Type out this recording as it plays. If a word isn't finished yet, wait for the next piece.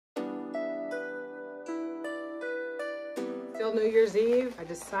Still New Year's Eve. I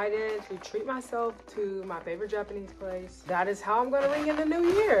decided to treat myself to my favorite Japanese place. That is how I'm gonna ring in the new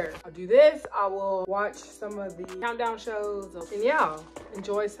year. I'll do this. I will watch some of the countdown shows. And yeah,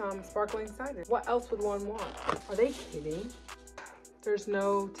 enjoy some sparkling cider. What else would one want? Are they kidding? There's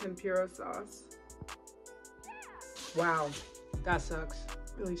no tempura sauce. Wow, that sucks.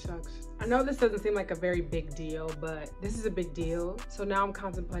 Really sucks. I know this doesn't seem like a very big deal, but this is a big deal. So now I'm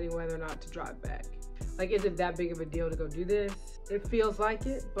contemplating whether or not to drive back. Like, is it that big of a deal to go do this? It feels like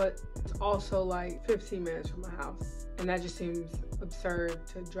it, but it's also like 15 minutes from my house. And that just seems absurd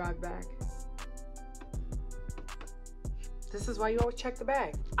to drive back. This is why you always check the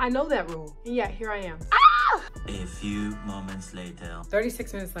bag. I know that rule, and yet here I am. Ah! A few moments later.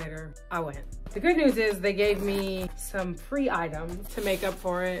 36 minutes later, I went. The good news is they gave me some free items to make up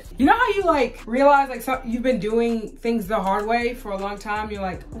for it. You know how you like realize like you've been doing things the hard way for a long time? You're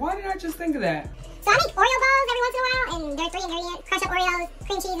like, why didn't I just think of that? So I make Oreo balls every once in a while, and there are 3 ingredients. Crush up Oreos,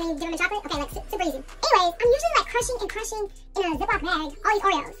 cream cheese, and then you dip them in chocolate. Okay, like super easy. Anyways, I'm usually like crushing in a Ziploc bag all these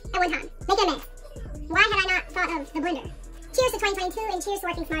Oreos at one time. Making a mess. Why had I not thought of the blender? Cheers to 2022 and cheers to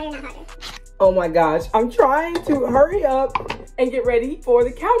working smarter, not harder. Oh my gosh, I'm trying to hurry up and get ready for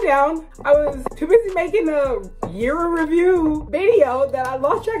the countdown. I was too busy making a year in review video that I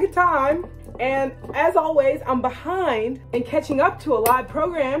lost track of time. And as always, I'm behind in catching up to a live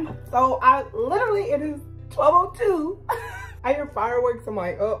program. So it is 12:02. I hear fireworks, I'm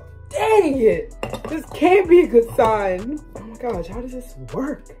like, oh, dang it. This can't be a good sign. Oh my gosh, how does this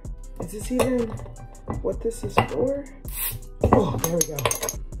work? Is this even what this is for? Oh, there we go.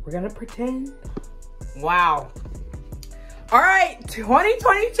 We're gonna pretend. Wow. All right,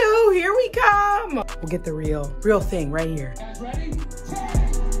 2022, here we come. We'll get the real thing right here. Guys ready?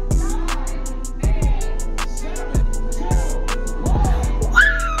 10, 9, 8, 7, 2, 1.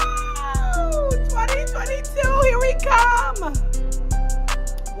 Wow, 2022, here we come.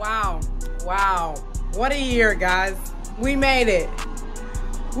 Wow, wow. What a year, guys. We made it.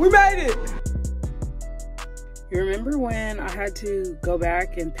 We made it. You remember when I had to go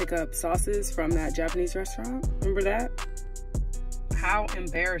back and pick up sauces from that Japanese restaurant? Remember that? How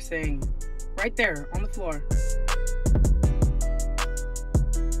embarrassing. Right there on the floor.